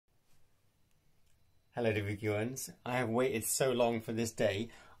Hello Devukians. I have waited so long for this day.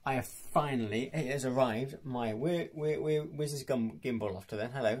 I have finally, it has arrived. Where's this gimbal after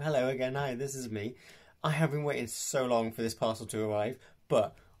then? Hello again. Hi, this is me. I have been waiting so long for this parcel to arrive,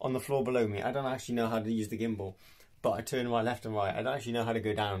 but on the floor below me, I don't actually know how to use the gimbal. But I turn my left and right. I don't actually know how to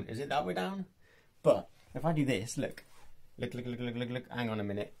go down. Is it that way down? But if I do this, look. Hang on a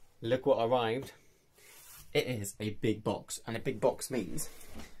minute. Look what arrived. It is a big box, and a big box means,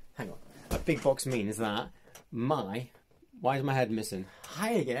 hang on. A big box means that why is my head missing? Hi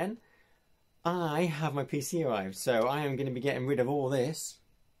again. I have my PC arrived, so I am going to be getting rid of all this.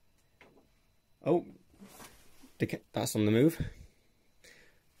 Oh, that's on the move.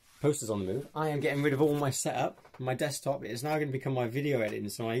 Poster's on the move. I am getting rid of all my setup. My desktop is now going to become my video editing,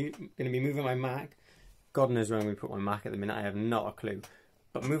 so I'm going to be moving my Mac. God knows where I'm going to put my Mac at the minute. I have not a clue.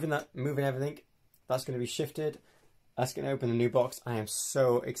 But moving everything, that's going to be shifted. That's going to open the new box. I am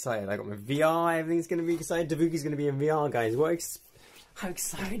so excited. I got my VR. Everything's going to be excited. Devuki's going to be in VR, guys. How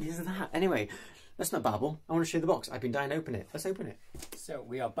exciting is that? Anyway, let's not babble. I want to show you the box. I've been dying to open it. Let's open it. So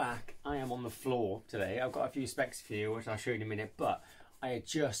we are back. I am on the floor today. I've got a few specs for you, which I'll show you in a minute. But I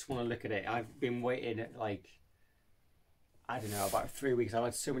just want to look at it. I've been waiting like, I don't know, about 3 weeks. I've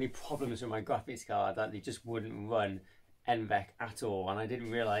had so many problems with my graphics card that they just wouldn't run NVENC at all. And I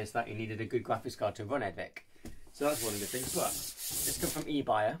didn't realise that you needed a good graphics card to run NVENC. So that's one of the things, but it's come from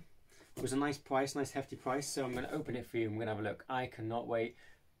EBuyer. It was a nice price, nice hefty price, so I'm going to open it for you and we're going to have a look. I cannot wait.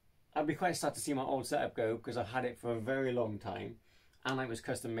 I'll be quite sad to see my old setup go because I've had it for a very long time and it was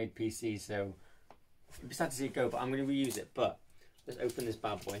custom made PC, so I'll be sad to see it go, but I'm going to reuse it. But let's open this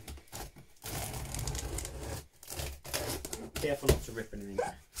bad boy. Careful not to rip anything.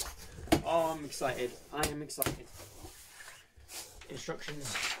 Oh, I'm excited. I am excited.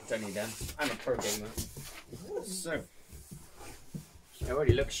 Instructions, don't need them. I'm a pro gamer. So, it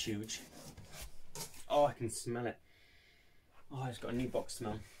already looks huge. Oh, I can smell it. Oh, it's got a new box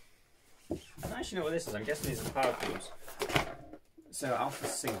smell. I don't actually know what this is. I'm guessing these are power tools. So, Alpha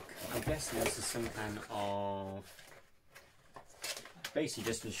Sync. I'm guessing this is some kind of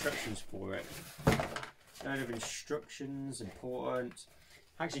basically just instructions for it. Kind of instructions, important.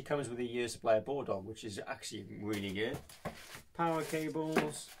 Actually comes with a year supply of board dog, which is actually really good. Power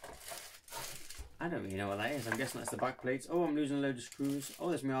cables. I don't really know what that is. I'm guessing that's the back plates. Oh, I'm losing a load of screws. Oh,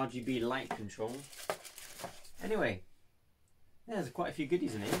 there's my RGB light control. Anyway, there's quite a few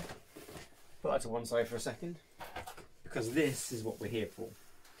goodies in here. Put that to one side for a second, because this is what we're here for.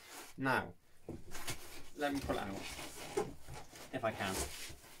 Now, let me pull it out, if I can.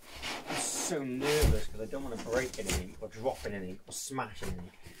 I'm so nervous because I don't want to break anything, or drop anything, or smash anything.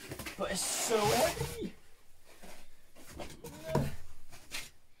 But it's so heavy!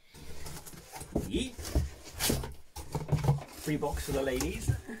 Free box for the ladies.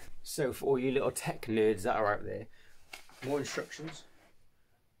 So for all you little tech nerds that are out there, more instructions.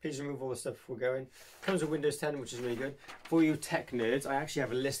 Please remove all the stuff before going. Comes with Windows 10, which is really good. For you tech nerds, I actually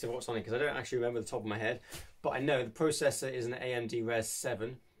have a list of what's on it because I don't actually remember the top of my head. But I know the processor is an AMD Res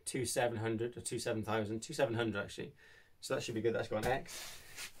 7 2700 or 2700 actually. So that should be good. That's got an X.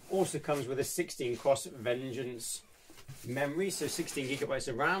 Also comes with a 16 cross Vengeance memory, so 16 gigabytes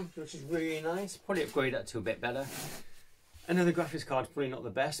of RAM, which is really nice. Probably upgrade that to a bit better. Another graphics card, probably not the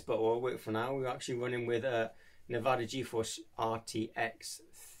best, but will work for now. We're actually running with a Nevada Geforce RTX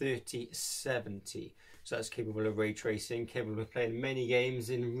 3070, so that's capable of ray tracing, capable of playing many games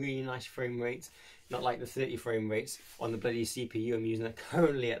in really nice frame rates, not like the 30 frame rates on the bloody CPU I'm using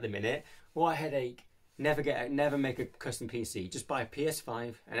currently at the minute. What a headache! Never make a custom PC. Just buy a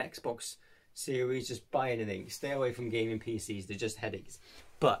PS5, an Xbox Series, just buy anything. Stay away from gaming PCs, they're just headaches.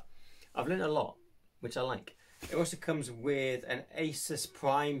 But I've learned a lot, which I like. It also comes with an Asus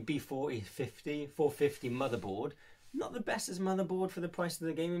Prime B4050 450 motherboard. Not the best as motherboard for the price of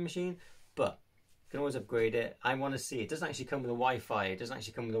the gaming machine, but you can always upgrade it. I want to see. It doesn't actually come with a Wi-Fi. It doesn't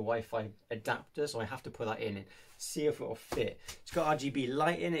actually come with a Wi-Fi adapter, so I have to put that in and see if it will fit. It's got RGB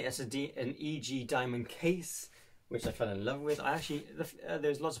light in it. It's an EG diamond case, which I fell in love with.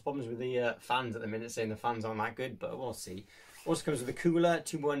 There's lots of problems with the fans at the minute, saying the fans aren't that good, but we'll see. Also comes with a cooler,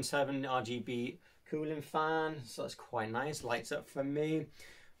 217 RGB cooling fan, so that's quite nice. Lights up for me.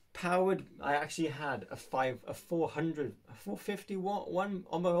 Powered, I actually had a 450 watt one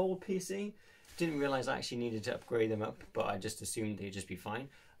on my old PC. Didn't realise I actually needed to upgrade them up, but I just assumed they'd just be fine.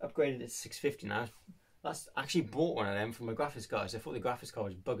 Upgraded it to 650 now. That's actually bought one of them from my graphics card, so I thought the graphics card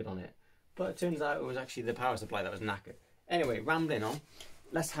was buggered on it. But it turns out it was actually the power supply that was knackered. Anyway, rambling on,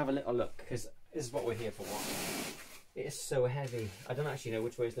 let's have a little look, because this is what we're here for. It is so heavy. I don't actually know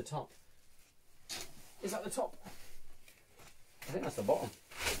which way is the top. Is that the top? I think that's the bottom.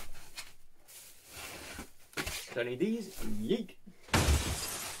 Don't need these. Yeek.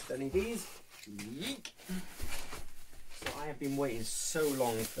 Don't need these. Yeek. So I have been waiting so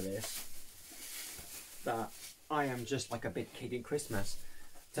long for this that I am just like a big kid in Christmas.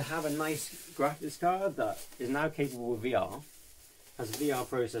 To have a nice graphics card that is now capable of VR, has a VR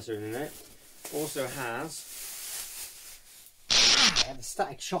processor in it, also has, I had a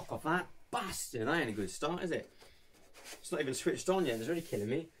static shock off that bastard. That ain't a good start, is it? It's not even switched on yet. It's really killing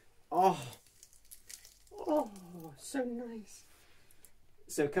me. Oh, so nice.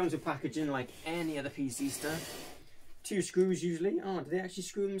 So it comes with packaging like any other PC stuff. 2 screws usually. Oh, do they actually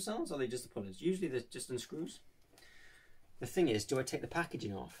screw themselves, or are they just the pullers? Usually they're just unscrews. The thing is, do I take the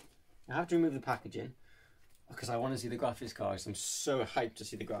packaging off? I have to remove the packaging because I want to see the graphics card. So I'm so hyped to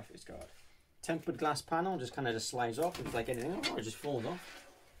see the graphics card. Tempered glass panel just kind of just slides off. It's like anything else, it just falls off.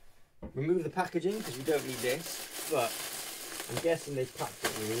 Remove the packaging because we don't need this, but I'm guessing they've packed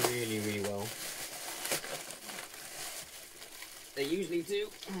it really, really well. They usually do.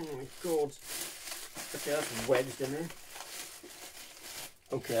 Oh my god. Okay, that's wedged in there.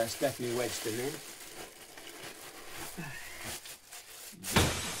 Okay, that's definitely wedged in there.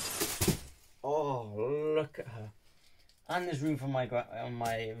 Oh, look at her. And there's room for my on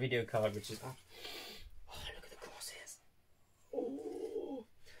my video card, which is... Oh, look at the crosshairs. Oh.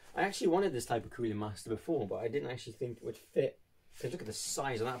 I actually wanted this type of cooling master before, but I didn't actually think it would fit. Because look at the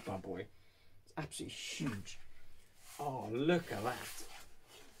size of that bad boy. It's absolutely huge. Oh, look at that.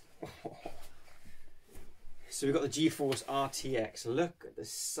 Oh. So we've got the Geforce RTX. Look at the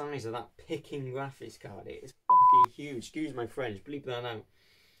size of that picking graphics card. It is fucking huge. Excuse my French. Bleep that out.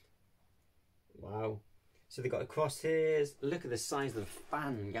 Wow. So they've got the crosshairs. Look at the size of the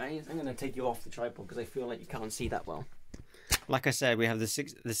fan, guys. I'm going to take you off the tripod because I feel like you can't see that well. Like I said, we have the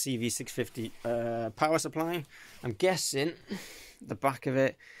CV650 power supply. I'm guessing the back of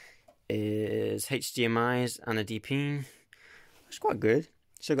it is HDMI's and a DP. It's quite good.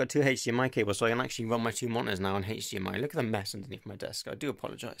 So I've got 2 HDMI cables, so I can actually run my 2 monitors now on HDMI. Look at the mess underneath my desk. I do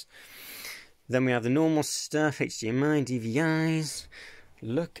apologise. Then we have the normal stuff, HDMI, DVIs.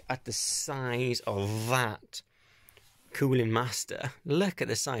 Look at the size of that cooling master. Look at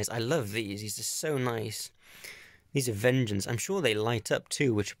the size. I love these. These are so nice. These are Vengeance. I'm sure they light up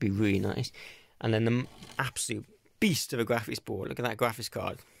too, which would be really nice. And then the absolute beast of a graphics board. Look at that graphics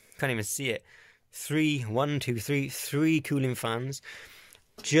card. Can't even see it. 3 cooling fans.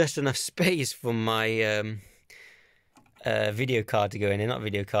 Just enough space for my video card to go in. Not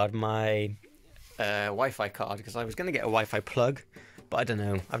video card, my Wi-Fi card, because I was going to get a Wi-Fi plug, but I don't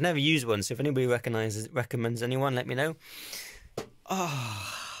know. I've never used one, so if anybody recommends anyone, let me know.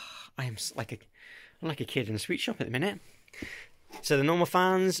 Oh, I'm like a kid in a sweet shop at the minute. So the normal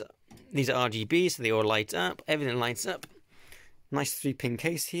fans, these are RGB, so they all light up. Everything lights up. Nice 3-pin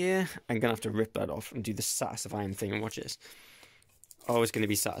case here. I'm going to have to rip that off and do the satisfying thing and watch this. Oh, it's going to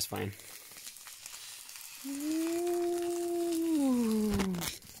be satisfying. Ooh.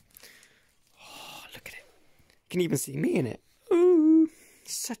 Oh, look at it. You can even see me in it. Ooh,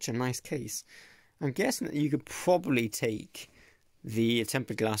 such a nice case. I'm guessing that you could probably take the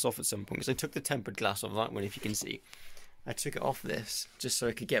tempered glass off at some point. Because I took the tempered glass off that one, if you can see. I took it off this just so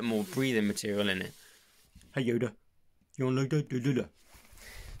I could get more breathing material in it. Hey Yoda, you want to look that?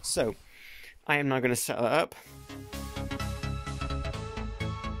 So, I am now going to set that up.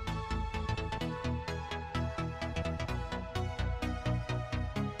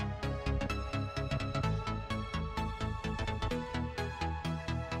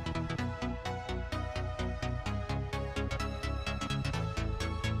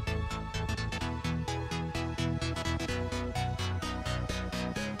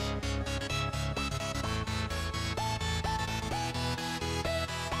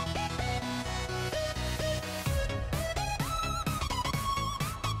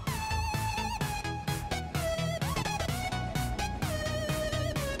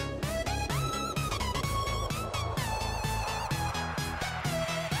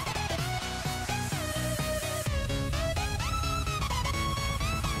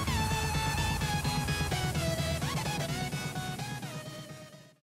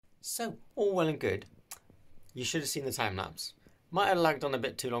 So, all well and good. You should have seen the time lapse. Might have lagged on a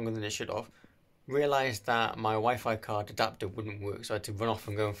bit too longer than it should have. Realised that my Wi-Fi card adapter wouldn't work, so I had to run off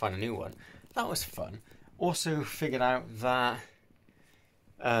and go and find a new one. That was fun. Also figured out that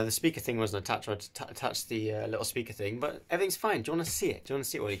the speaker thing wasn't attached. I had to attach the little speaker thing, but everything's fine. Do you want to see it? Do you want to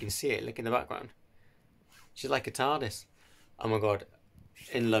see it? Well, you can see it. Look in the background. She's like a TARDIS. Oh my god.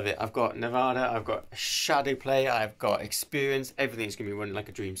 In love it. I've got Nevada, I've got Shadow Play, I've got Experience. Everything's going to be running like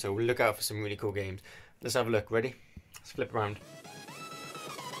a dream, so we'll look out for some really cool games. Let's have a look. Ready? Let's flip around.